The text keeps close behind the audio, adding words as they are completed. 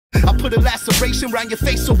put a laceration around your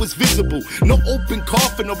face so it's visible. No open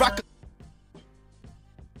coffin or rock.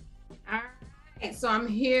 So I'm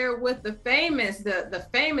here with the famous,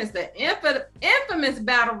 infamous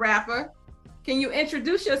battle rapper. Can you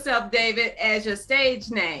introduce yourself, David, as your stage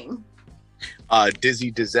name?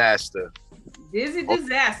 Dizzy Dizasta. Dizzy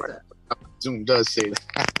Dizasta. Zoom does say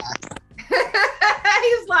that.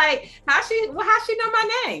 He's like, how she know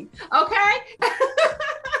my name? Okay.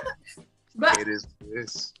 But it is.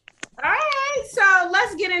 All right, so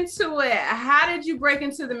let's get into it. How did you break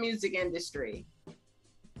into the music industry?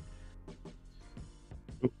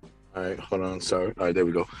 All right, hold on. Sorry. All right, there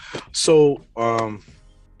we go. So,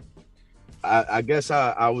 I guess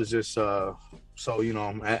I was just so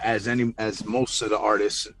as most of the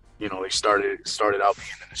artists, they started out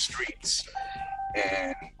being in the streets,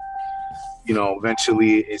 and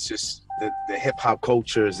eventually it's just the hip hop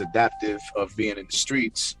culture is adaptive of being in the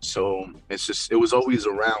streets. So it was always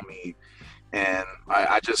around me, and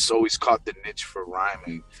I just always caught the niche for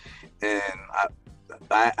rhyming, and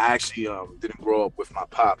I actually didn't grow up with my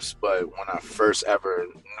pops, but when I first ever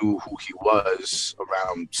knew who he was,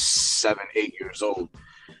 around 7, 8 years old,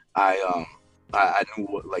 I knew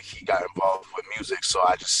what, he got involved with music, so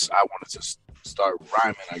I wanted to start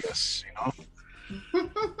rhyming, I guess,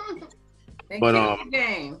 But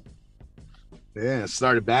yeah,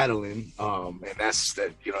 started battling, and that's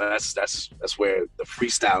where the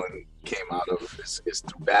freestyling came out of, is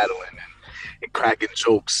through battling and cracking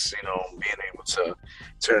jokes, being able to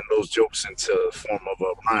turn those jokes into the form of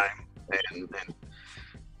a rhyme and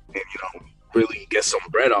really get some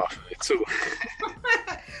bread off of it too.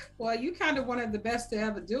 Well, you kind of one of the best to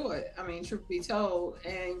ever do it. I mean, truth be told,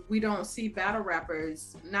 and we don't see battle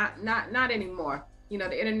rappers, not anymore.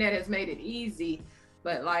 The internet has made it easy,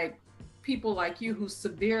 but people like you who's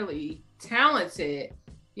severely talented,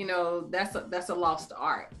 that's a lost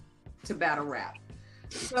art to battle rap.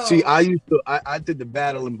 So, see, I did the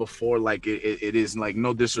battling before, it is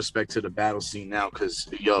no disrespect to the battle scene now, because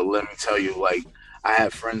let me tell you, I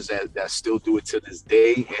have friends that still do it to this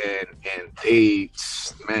day, and they,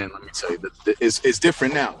 man, let me tell you, it's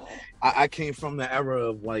different now. I came from the era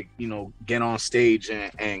of get on stage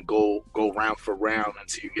and go round for round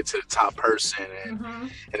until you get to the top person,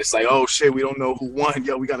 and it's oh shit, we don't know who won.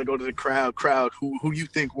 We got to go to the crowd. Who you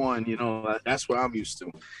think won? That's what I'm used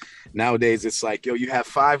to. Nowadays it's you have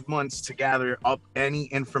 5 months to gather up any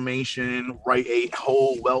information, write a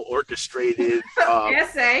whole well orchestrated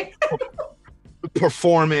essay.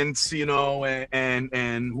 Performance,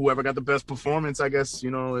 and whoever got the best performance, I guess,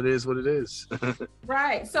 it is what it is.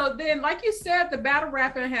 Right. So then, like you said, the battle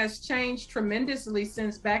rapping has changed tremendously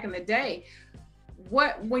since back in the day.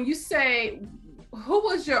 When you say, who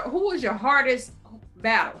was your hardest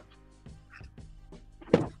battle?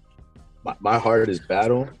 My hardest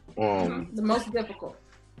battle? The most difficult.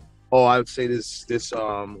 Oh, I would say this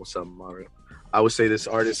what's up, Mario? I would say this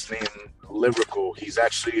artist named Lyrical. He's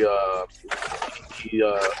actually I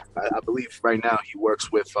believe right now he works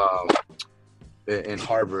with in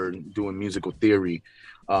Harvard doing musical theory,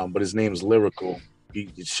 but his name's Lyrical.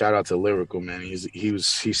 Shout out to Lyrical, man. He's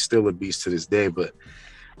still a beast to this day. But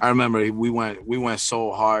I remember we went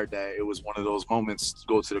so hard that it was one of those moments to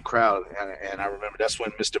go to the crowd, and I remember that's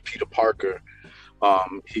when Mr. Peter Parker,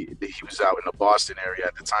 he was out in the Boston area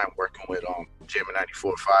at the time working with Jammin'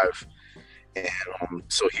 94.5. And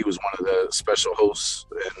so he was one of the special hosts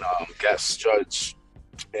and guest judge,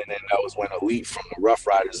 and then that was when Elite from the Rough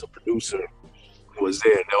Riders, the producer, was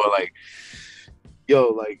there, and they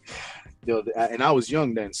were and I was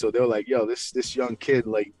young then, so they were like, yo, this young kid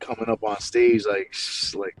coming up on stage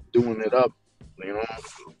doing it up,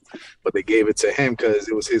 but they gave it to him because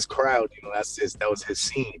it was his crowd, that was his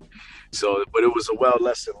scene. So, but it was a well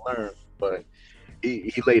lesson learned, but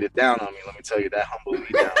he laid it down on me, let me tell you, that humbled me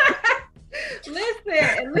down. Listen,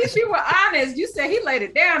 at least you were honest. You said he laid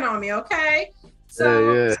it down on me, okay?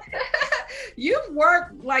 So yeah.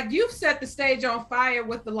 you've set the stage on fire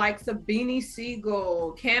with the likes of Beanie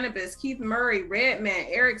Siegel, Canibus, Keith Murray, Redman,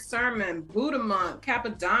 Eric Sermom, Buddah Monk,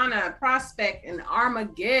 Cappadonna, Prospect, and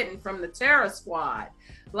Armageddon from the Terror Squad.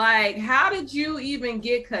 How did you even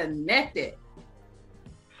get connected?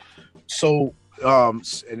 So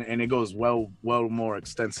and it goes well more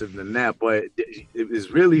extensive than that, but it is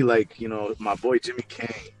really my boy Jimmy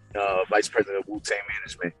Kane, vice president of Wu-Tang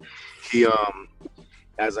Management. He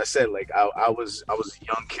as I said, I was a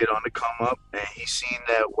young kid on the come up, and he seen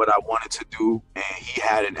that what I wanted to do, and he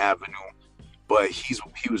had an avenue, but he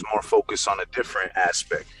was more focused on a different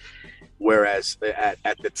aspect. Whereas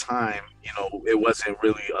at the time, it wasn't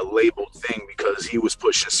really a labeled thing because he was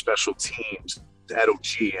pushing special teams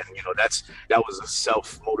LOG, and that was a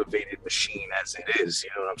self-motivated machine as it is. You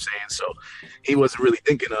know what I'm saying? So he wasn't really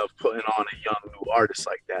thinking of putting on a young new artist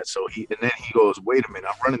like that. So then he goes, wait a minute,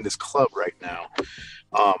 I'm running this club right now.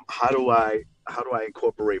 How do I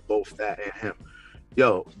incorporate both that and him?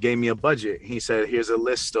 Yo, gave me a budget. He said, here's a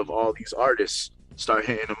list of all these artists. Start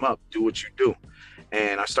hitting them up. Do what you do.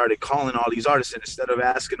 And I started calling all these artists, and instead of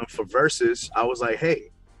asking them for verses, I was like,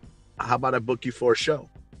 hey, how about I book you for a show?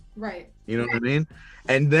 Right. You know what I mean?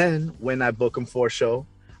 And then when I book them for a show,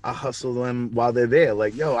 I hustle them while they're there.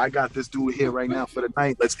 Like, yo, I got this dude here right now for the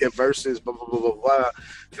night. Let's get verses, blah, blah, blah, blah, blah.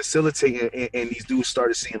 Facilitating. And these dudes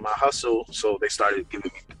started seeing my hustle. So they started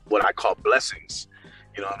giving me what I call blessings.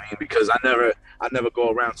 You know what I mean? Because I never go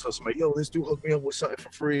around telling somebody, yo, this dude hooked me up with something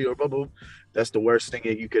for free or blah, blah, blah. That's the worst thing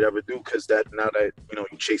that you could ever do, because that now that, you're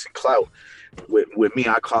chasing clout. With me,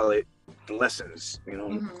 I call it lessons,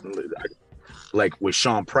 Like with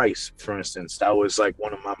Sean Price, for instance, that was like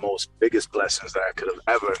one of my most biggest blessings that I could have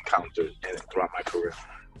ever encountered throughout my career.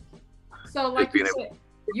 So like you said,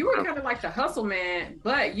 you were kind of like the hustle man,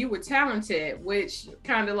 but you were talented, which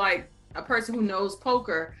kind of like a person who knows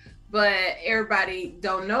poker, but everybody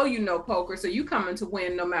don't know you know poker, so you coming to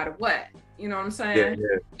win no matter what. You know what I'm saying?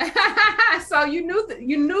 Yeah. So you knew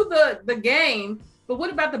the game, but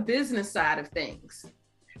what about the business side of things?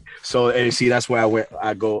 So, and see, that's where I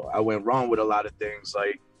went wrong with a lot of things,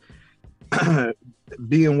 like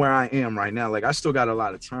being where I am right now. Like, I still got a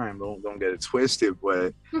lot of time. Don't get it twisted,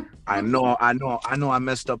 but I know I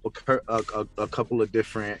messed up a couple of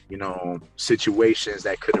different, situations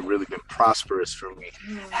that could have really been prosperous for me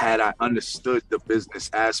had I understood the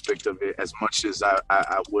business aspect of it as much as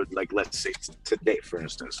I would, like, let's say today, for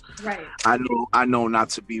instance. Right. I know not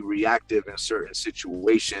to be reactive in certain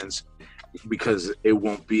situations, because it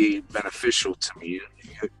won't be beneficial to me.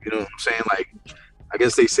 You know what I'm saying? Like, I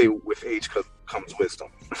guess they say with age comes wisdom.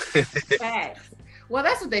 Facts. Well,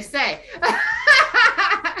 that's what they say.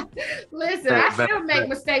 Listen, I still make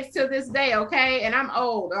mistakes to this day, okay? And I'm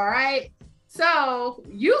old, all right? So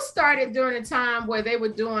you started during a time where they were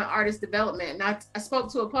doing artist development. And I spoke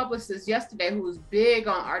to a publicist yesterday who was big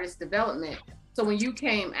on artist development. So when you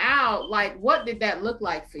came out, like, what did that look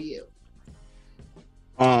like for you?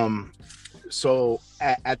 So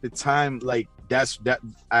at the time, like,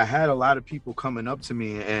 I had a lot of people coming up to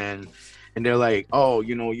me and they're like, oh,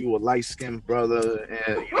 you a light-skinned brother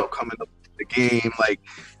and, coming up the game, like,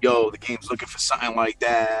 yo, the game's looking for something like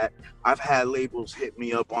that. I've had labels hit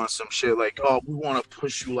me up on some shit like, oh, we want to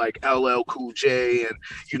push you like LL Cool J and,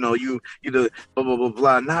 you the blah, blah, blah,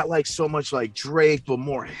 blah. Not like so much like Drake, but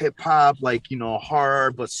more hip hop, like,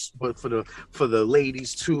 horror, but for the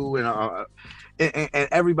ladies too. And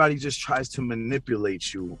everybody just tries to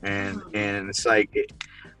manipulate you, and it's like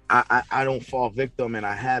I don't fall victim, and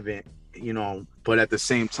I haven't, but at the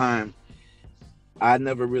same time, I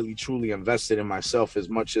never really truly invested in myself as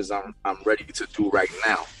much as I'm ready to do right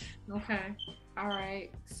now. Okay, all right.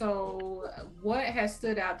 So what has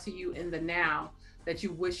stood out to you in the now that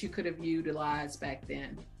you wish you could have utilized back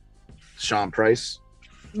then? Sean Price.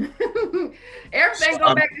 Everything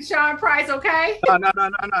go back to Sean Price, okay? No.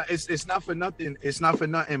 It's not for nothing. It's not for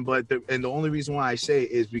nothing. But the only reason why I say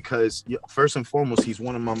it is because first and foremost, he's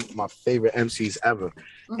one of my favorite MCs ever,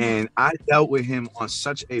 and I dealt with him on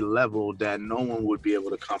such a level that no one would be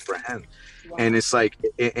able to comprehend. Wow. And it's like,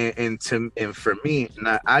 and for me,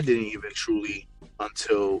 I didn't even truly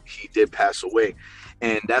until he did pass away,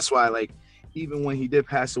 and that's why, like, even when he did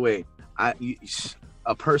pass away,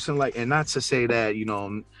 a person like, and not to say that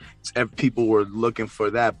people were looking for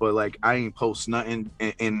that, but like, I ain't post nothing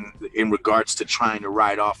in regards to trying to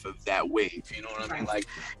ride off of that wave. You know what I mean? Like,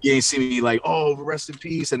 you ain't see me like, oh, rest in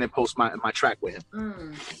peace, and then post my track with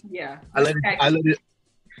him. Yeah, I let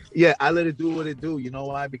it do what it do. You know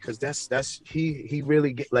why? Because that's he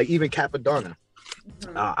really like, even Cappadonna.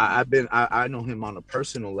 I know him on a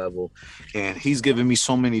personal level, and he's given me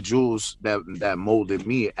so many jewels that molded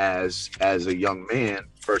me as a young man,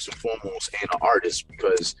 first and foremost, and an artist,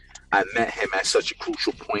 because I met him at such a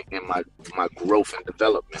crucial point in my growth and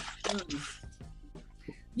development.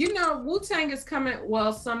 Wu-Tang is coming.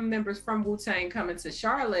 Well, some members from Wu-Tang coming to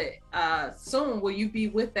Charlotte soon. Will you be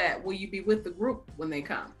with that? Will you be with the group when they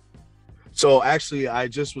come? So actually, I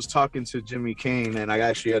just was talking to Jimmy Kane, and I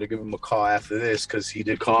actually had to give him a call after this because he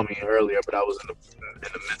did call me earlier, but I was in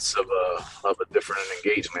the midst of a different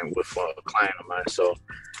engagement with a client of mine. So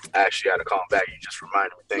I actually had to call him back. You just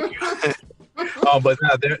reminded me. Thank you. But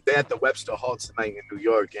now they're at the Webster Hall tonight in New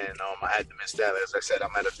York, and I had to miss that. As I said,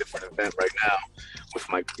 I'm at a different event right now with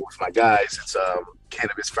my guys. It's a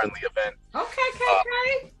cannabis friendly event.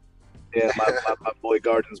 Okay. Yeah, my boy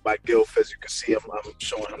Gardens by Gilf. As you can see, I'm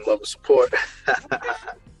showing him love and support.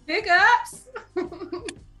 Big ups.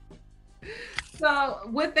 So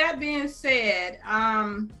with that being said,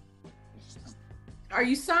 are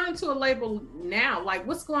you signed to a label now? Like,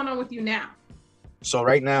 what's going on with you now? So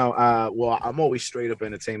right now, well, I'm always straight up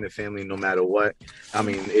entertainment family, no matter what. I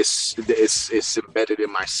mean, it's embedded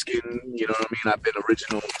in my skin. You know what I mean? I've been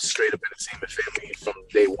original, straight up entertainment family from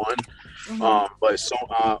day one. Mm-hmm. But so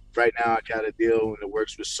right now, I got a deal in the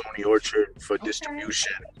works with Sony Orchard for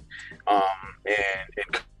distribution.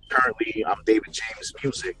 And currently, I'm David James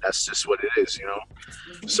Music. That's just what it is, you know.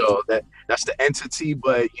 Mm-hmm. So that's the entity,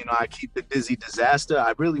 but you know, I keep the Dizasta.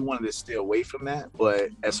 I really wanted to stay away from that, but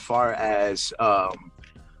as far as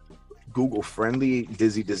Google friendly,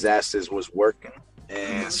 Dizastas was working,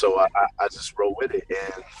 and so I just roll with it,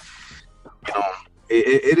 and you know,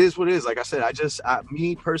 it is what it is. Like I said,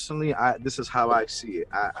 me personally, this is how I see it.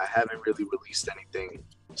 I haven't really released anything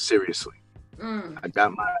seriously. I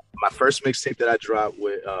got my first mixtape that I dropped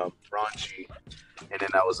with Ron G, and then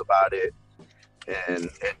that was about it. And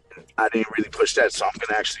I didn't really push that, so I'm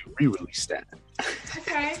gonna actually re-release that.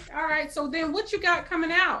 Okay, all right. So then, what you got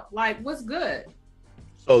coming out? Like, what's good?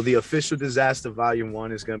 So the official Dizasta Volume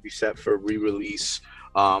 1 is gonna be set for re-release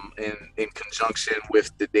in conjunction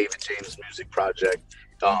with the David James Music Project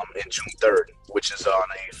in June 3rd, which is on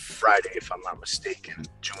a Friday, if I'm not mistaken,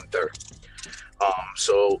 June 3rd.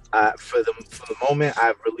 So for the moment,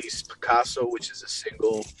 I've released Picasso, which is a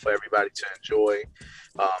single for everybody to enjoy.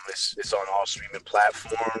 It's on all streaming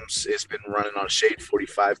platforms. It's been running on Shade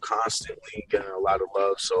 45 constantly, getting a lot of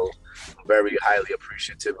love. So I'm very highly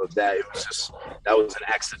appreciative of that. That was an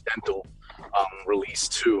accidental release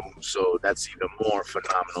too. So that's even more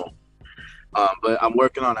phenomenal. But I'm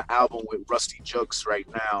working on an album with Rusty Jux right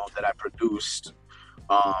now that I produced.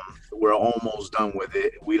 We're almost done with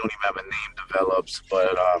it. We don't even have a name developed,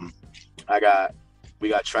 but we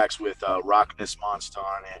got tracks with Rockness Monster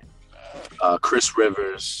on it. Chris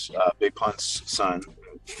Rivers, Big Pun's son,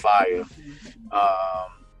 Fire,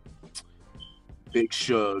 Big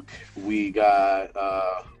Suge. We got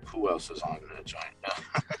who else is on that joint?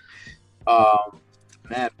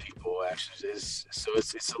 Mad people actually. It's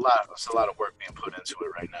a lot. It's a lot of work being put into it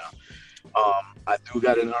right now. I do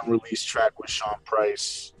got an unreleased track with Sean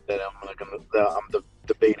Price that I'm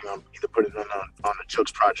debating on either putting on the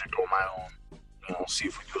Jux project or my own. You know, see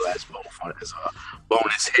if we do that as both as a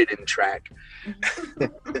bonus hidden track.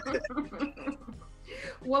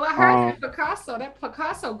 Well, I heard that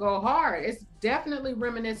Picasso go hard. It's definitely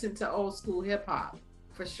reminiscent to old school hip hop,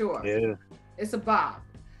 for sure. Yeah, it's a bop.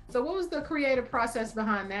 So, what was the creative process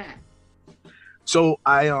behind that? So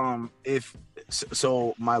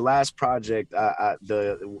my last project,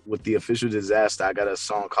 with the official Dizasta, I got a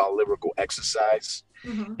song called Lyrical Exercise.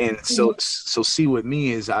 Mm-hmm. And so see, with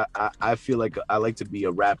me is I feel like I like to be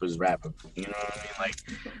a rapper's rapper. You know what I mean? Like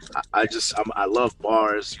I love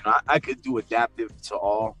bars. You know, I could do adaptive to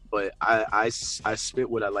all, but I spit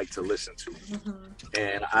what I like to listen to,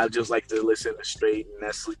 and I just like to listen to straight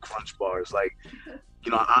Nestle Crunch bars. Like,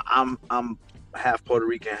 you know, I'm half Puerto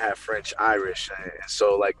Rican, half French, Irish, and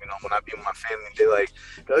so, like, you know, when I be with my family, they're like,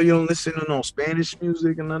 "Oh, you don't listen to no Spanish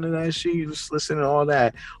music and none of that shit. You just listen to all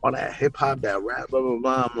that hip hop, that rap, blah blah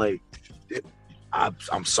blah." I'm like,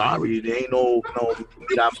 I'm sorry, there ain't no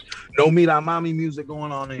Mira Mami music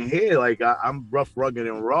going on in here. Like, I'm rough, rugged,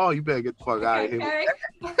 and raw. You better get the fuck out of here.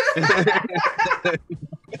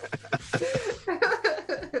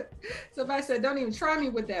 Somebody said, "Don't even try me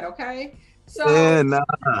with that," okay? So, yeah, nah.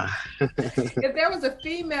 If there was a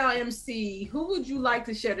female MC, who would you like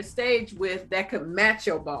to share the stage with that could match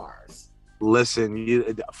your bars?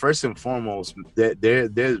 Listen, first and foremost,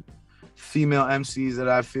 there's female MCs that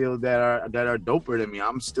I feel that are doper than me.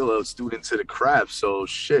 I'm still a student to the craft, so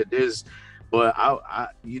shit. But I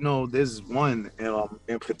you know, there's one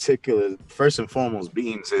in particular. First and foremost,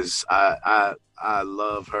 Beans is I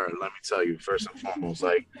love her. Let me tell you, first and foremost,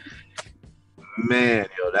 like, man,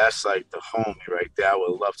 yo, that's like the homie right there. I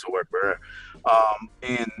would love to work with her.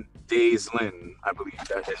 And Days Lynn, I believe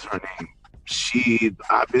that is her name.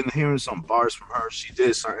 I've been hearing some bars from her. She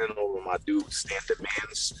did something over my dude Stan the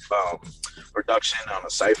Man's production on a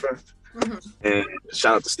cypher. And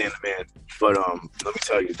shout out to Stan the Man. But let me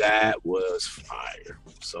tell you, that was fire.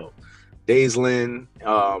 So Days Lynn,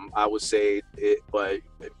 I would say it, but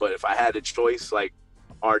if I had a choice, like,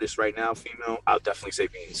 artist right now, female, I'll definitely say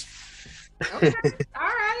Beans. Okay. All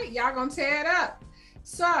right, y'all gonna tear it up.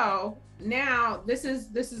 So now this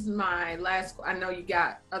is my last. I know you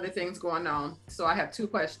got other things going on, so I have two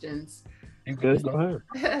questions. You good? Go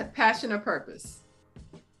ahead. Passion or purpose?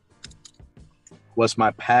 What's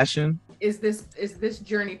my passion? Is this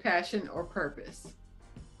journey passion or purpose?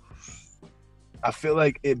 I feel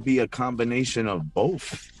like it'd be a combination of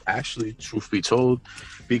both, actually, truth be told,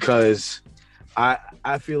 because I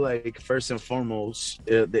feel like first and foremost,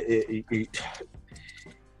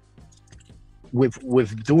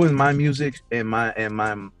 with doing my music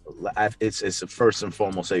and it's first and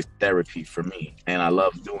foremost a therapy for me, and I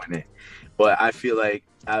love doing it. But I feel like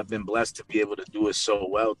I've been blessed to be able to do it so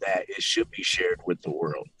well that it should be shared with the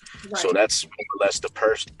world. Right. So that's more or less the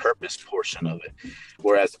purpose portion of it.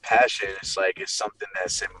 Whereas the passion, it's like it's something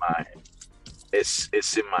that's in my, it's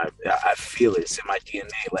in my, I feel it. It's in my DNA.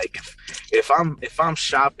 Like if I'm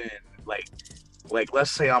shopping, like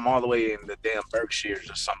let's say I'm all the way in the damn Berkshires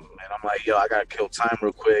or something, and I'm like, yo, I gotta kill time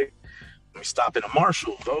real quick. Let me stop in a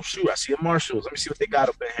Marshalls. Oh shoot, I see a Marshalls. Let me see what they got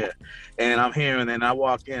up in here. And I'm here, and then I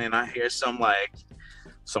walk in and I hear some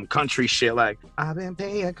country shit like, I've been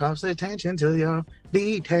paying close attention to your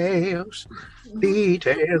details.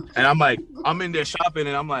 And I'm like, I'm in there shopping,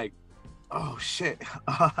 and I'm like, oh shit.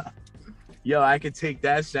 Yo, I could take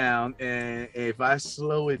that sound, and if I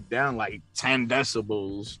slow it down like 10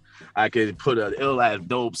 decibels, I could put an ill-ass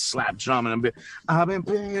dope slap drum, and I've been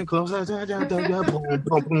paying close attention to your boom.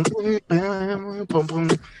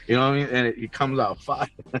 You know what I mean? And it comes out fire.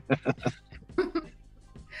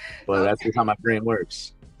 But that's just how my brain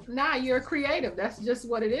works. Nah, you're creative. That's just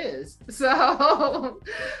what it is. So,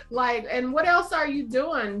 and what else are you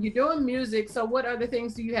doing? You're doing music. So what other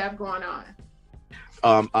things do you have going on?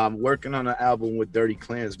 I'm working on an album with Dirty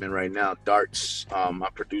Clamzmen right now, Darts. I'm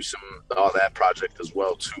producing all that project as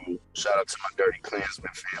well too. Shout out to my Dirty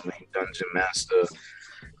Clamzmen family, Dungeon Master,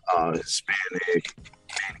 Hispanic,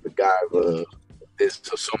 MacGyver. There's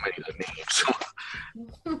so many of the names.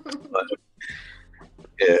 But,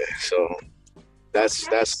 yeah, so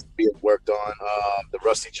that's being worked on. The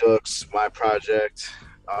Rusty Jugs, my project.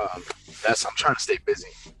 I'm trying to stay busy.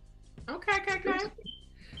 Okay.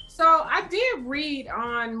 So I did read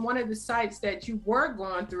on one of the sites that you were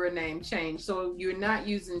going through a name change. So you're not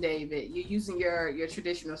using David, you're using your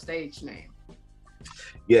traditional stage name.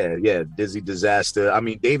 Yeah, Dizasta. I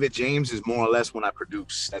mean, David James is more or less when I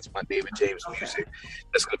produce. That's my David James music.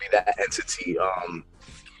 That's gonna be that entity.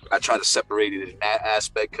 I try to separate it in that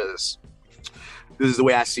aspect because this is the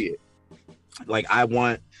way I see it. Like I'm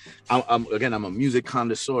a music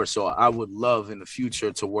connoisseur, so I would love in the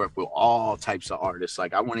future to work with all types of artists.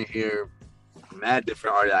 Like I want to hear mad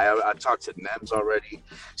different artists. I talked to Nems already,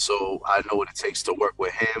 so I know what it takes to work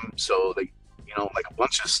with him. So like a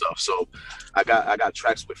bunch of stuff. So I got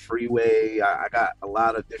tracks with Freeway. I got a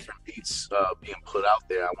lot of different beats being put out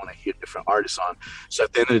there. I want to hear different artists on. So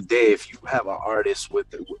at the end of the day, if you have an artist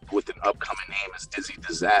with an upcoming name as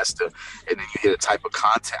Dizasta, and then you hear the type of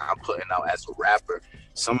content I'm putting out as a rapper,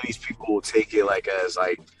 some of these people will take it as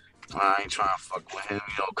I ain't trying to fuck with him,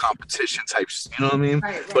 competition types, you know what I mean?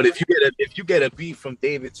 Right. But if you get a beat from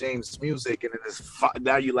David James' music, and then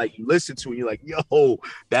now you listen to it, you're like, yo,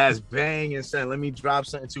 that's banging, son. Let me drop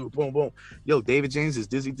something to it, boom, boom. Yo, David James is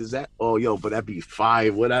Dizzy, does that? Oh, yo, but that be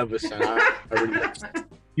fire, whatever, son. I already,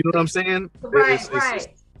 you know what I'm saying? Right.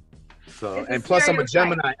 So, and plus I'm a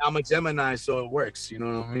Gemini, so it works. You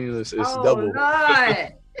know what I mean? It's double.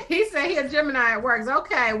 Lord. He said he a Gemini, it works.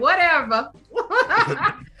 Okay, whatever.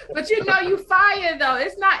 But you fire though.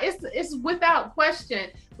 It's without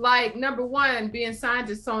question. Like number one, being signed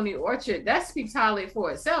to Sony Orchard, that speaks highly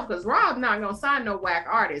for itself, because Rob not gonna sign no whack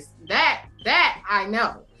artist. That I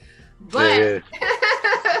know. But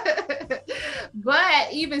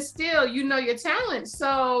but even still, your talent.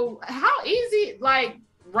 So how easy,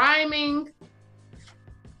 rhyming,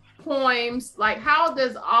 poems, how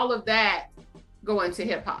does all of that go into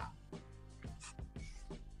hip hop?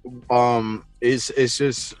 It's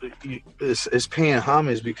paying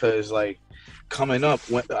homage, because coming up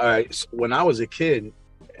when I was a kid,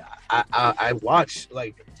 I watched,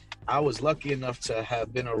 I was lucky enough to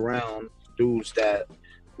have been around dudes that,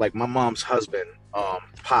 my mom's husband,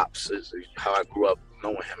 Pops is how I grew up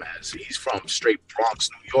knowing him as. He's from straight Bronx,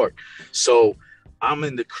 New York. So I'm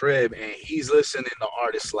in the crib and he's listening to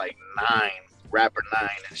artists like Nine, Rapper 9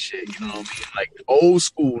 and shit, you know what I mean? Old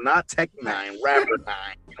school, not Tech 9, Rapper 9,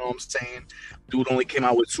 you know what I'm saying? Dude only came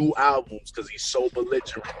out with 2 albums because he's so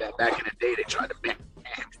belligerent that back in the day they tried to ban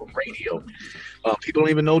him from radio. People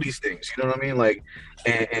don't even know these things, you know what I mean?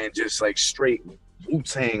 And just straight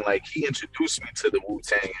Wu-Tang, he introduced me to the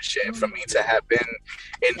Wu-Tang and shit. And for me to have been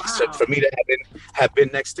have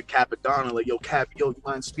been next to Cappadonna, yo, Cap, you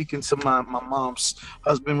mind speaking to my mom's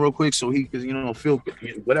husband real quick so he could, feel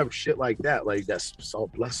whatever shit like that. That's all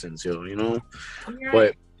blessings, you know. Right.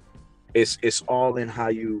 But it's all in how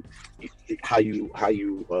you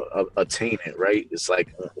attain it, right? It's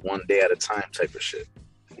like one day at a time type of shit.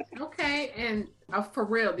 Okay, and for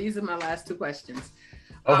real, these are my last two questions.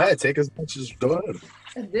 Go ahead, take as much as go ahead.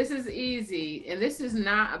 This is easy, and this is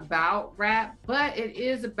not about rap, but it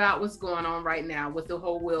is about what's going on right now with the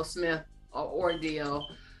whole Will Smith ordeal.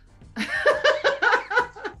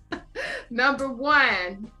 Number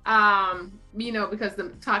one, you know, because the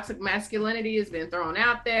toxic masculinity has been thrown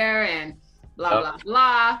out there and blah, blah,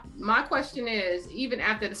 blah. My question is, even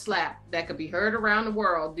after the slap that could be heard around the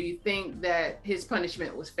world, do you think that his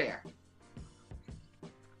punishment was fair?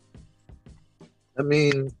 I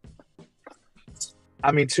mean,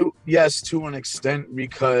 to an extent,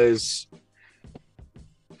 because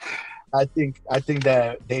I think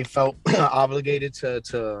that they felt obligated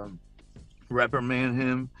to reprimand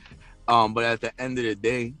him. But at the end of the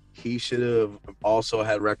day, he should have also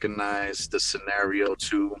had recognized the scenario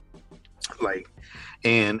too, like,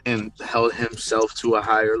 and held himself to a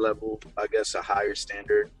higher level, I guess, a higher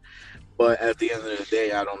standard. But at the end of the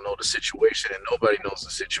day, I don't know the situation, and nobody knows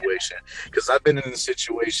the situation. Because I've been in a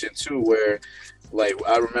situation too where, like,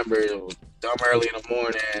 I remember it was dumb early in the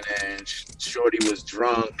morning, and Shorty was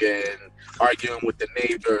drunk and arguing with the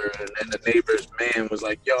neighbor, and then the neighbor's man was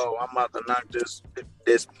like, "Yo, I'm about to knock this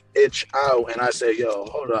bitch out," and I said, "Yo,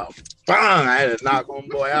 hold up." Bang! I had to knock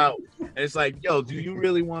homeboy out. And it's like, yo, do you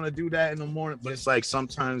really want to do that in the morning? But it's like,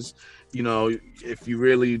 sometimes, you know, if you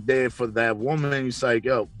really there for that woman, it's like,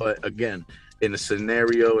 yo, but again, in a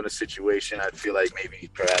scenario, in a situation, I feel like maybe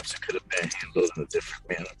perhaps it could have been handled in a different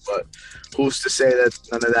manner. But who's to say that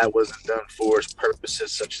none of that wasn't done for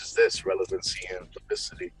purposes such as this, relevancy and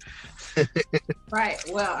publicity? Right.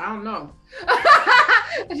 Well, I don't know.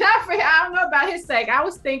 Jeffrey, I don't know about his sake. I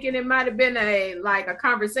was thinking it might have been a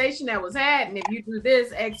conversation that was had, and if you do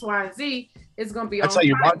this X, Y, and Z, it's gonna be. I'll tell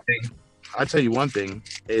you one thing.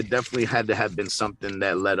 It definitely had to have been something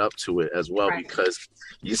that led up to it as well, right? Because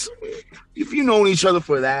if you know each other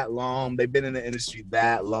for that long, they've been in the industry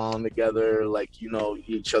that long together, like, you know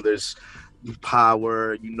each other's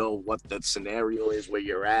power, you know what the scenario is where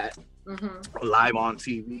you're at. Mm-hmm. Live on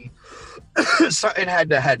TV. Something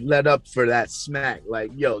had led up for that smack.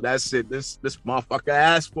 Like, yo, that's it. This motherfucker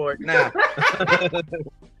asked for it now.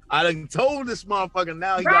 I done told this motherfucker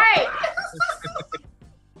now. Right.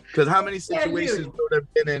 Because how many situations would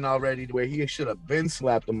have been in already where he should have been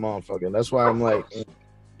slapped the motherfucker? That's why I'm like.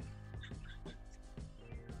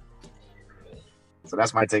 So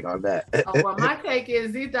that's my take on that. Well, my take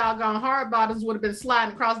is these doggone hard bottoms would have been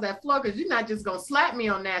sliding across that floor, because you're not just going to slap me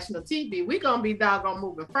on national TV. We're going to be doggone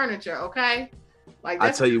moving furniture, okay? Like,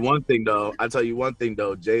 I tell you one thing though.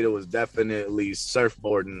 Jada was definitely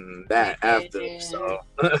surfboarding that after. So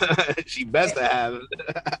she best to have it.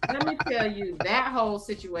 Let me tell you, that whole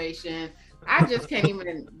situation, I just can't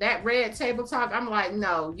even, that red table talk, I'm like,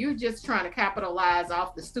 no, you're just trying to capitalize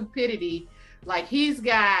off the stupidity. Like, he's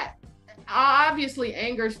got obviously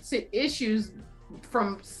anger issues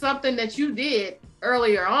from something that you did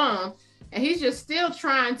earlier on, and he's just still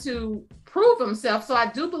trying to prove himself. So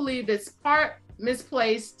I do believe it's part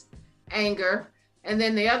misplaced anger, and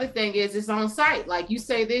then the other thing is it's on site. Like, you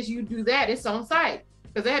say this, you do that, it's on site.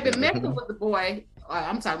 Because they had been messing with the boy,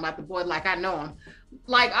 I'm talking about the boy like I know him,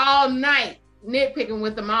 like all night, nitpicking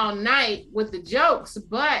with them all night with the jokes.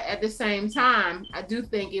 But at the same time, I do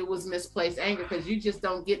think it was misplaced anger, because you just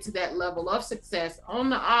don't get to that level of success on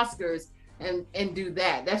the Oscars and do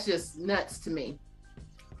that. That's just nuts to me.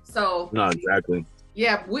 So no, exactly.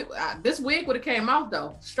 Yeah, this wig would have came off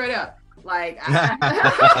though, straight up. Like, so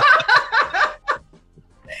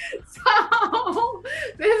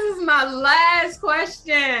this is my last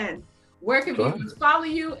question. Where can people follow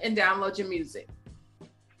you and download your music?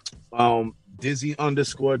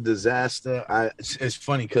 Dizzy_Dizasta. It's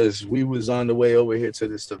funny because we was on the way over here to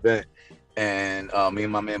this event, and me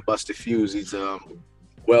and my man Busta Fuse, he's a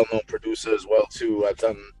well-known producer as well too. I've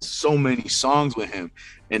done so many songs with him,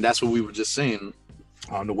 and that's what we were just saying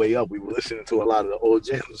on the way up. We were listening to a lot of the old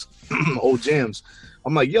jams.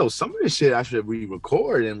 I'm like, yo, some of this shit I should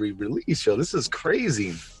re-record and re-release. Yo, this is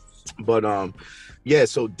crazy. But yeah,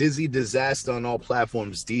 so Dizzy Dizasta on all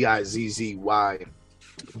platforms, DIZZY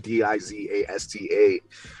DIZASTA,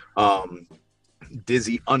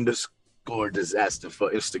 Dizzy_Dizasta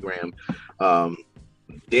for Instagram.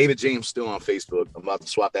 David James still on Facebook. I'm about to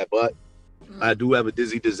swap that butt. I do have a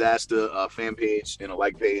Dizzy Dizasta fan page and a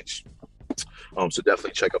like page, so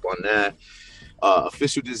definitely check up on that.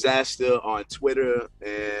 Official Dizasta on Twitter,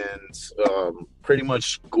 and pretty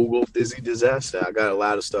much Google Dizzy Dizasta. I got a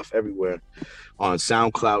lot of stuff everywhere on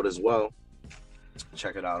SoundCloud as well.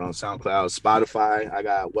 Check it out on SoundCloud, Spotify. I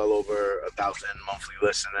got well over 1,000 monthly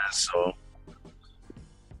listeners, so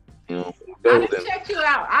you know, I didn't check you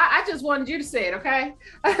out. I just wanted you to say it, okay?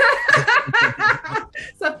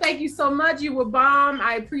 So thank you so much. You were bomb.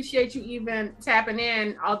 I appreciate you even tapping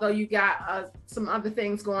in, although you got some other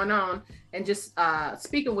things going on, and just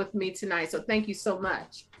speaking with me tonight. So thank you so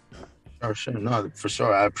much. Oh, sure. No, for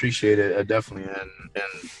sure. I appreciate it, definitely. And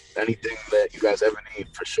anything that you guys ever need,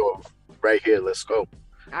 for sure, right here. Let's go.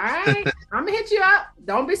 All right. I'm going to hit you up.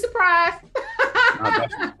 Don't be surprised. No,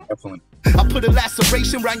 definitely. I put a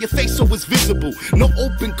laceration around your face so it's visible. No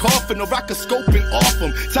open coffin or rocoscoping off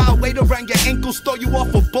them. Tie a weight around your ankles, throw you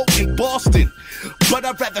off a boat in Boston. But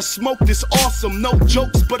I'd rather smoke this awesome. No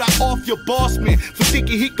jokes, but I off your boss man. For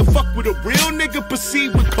thinking he could fuck with a real nigga,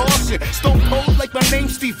 proceed with caution. Stone cold like my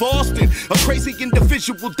name's Steve Austin. A crazy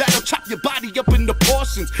individual that'll chop your body up into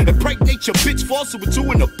portions. Impregnate your bitch false with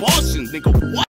 2 an abortion. Nigga, what?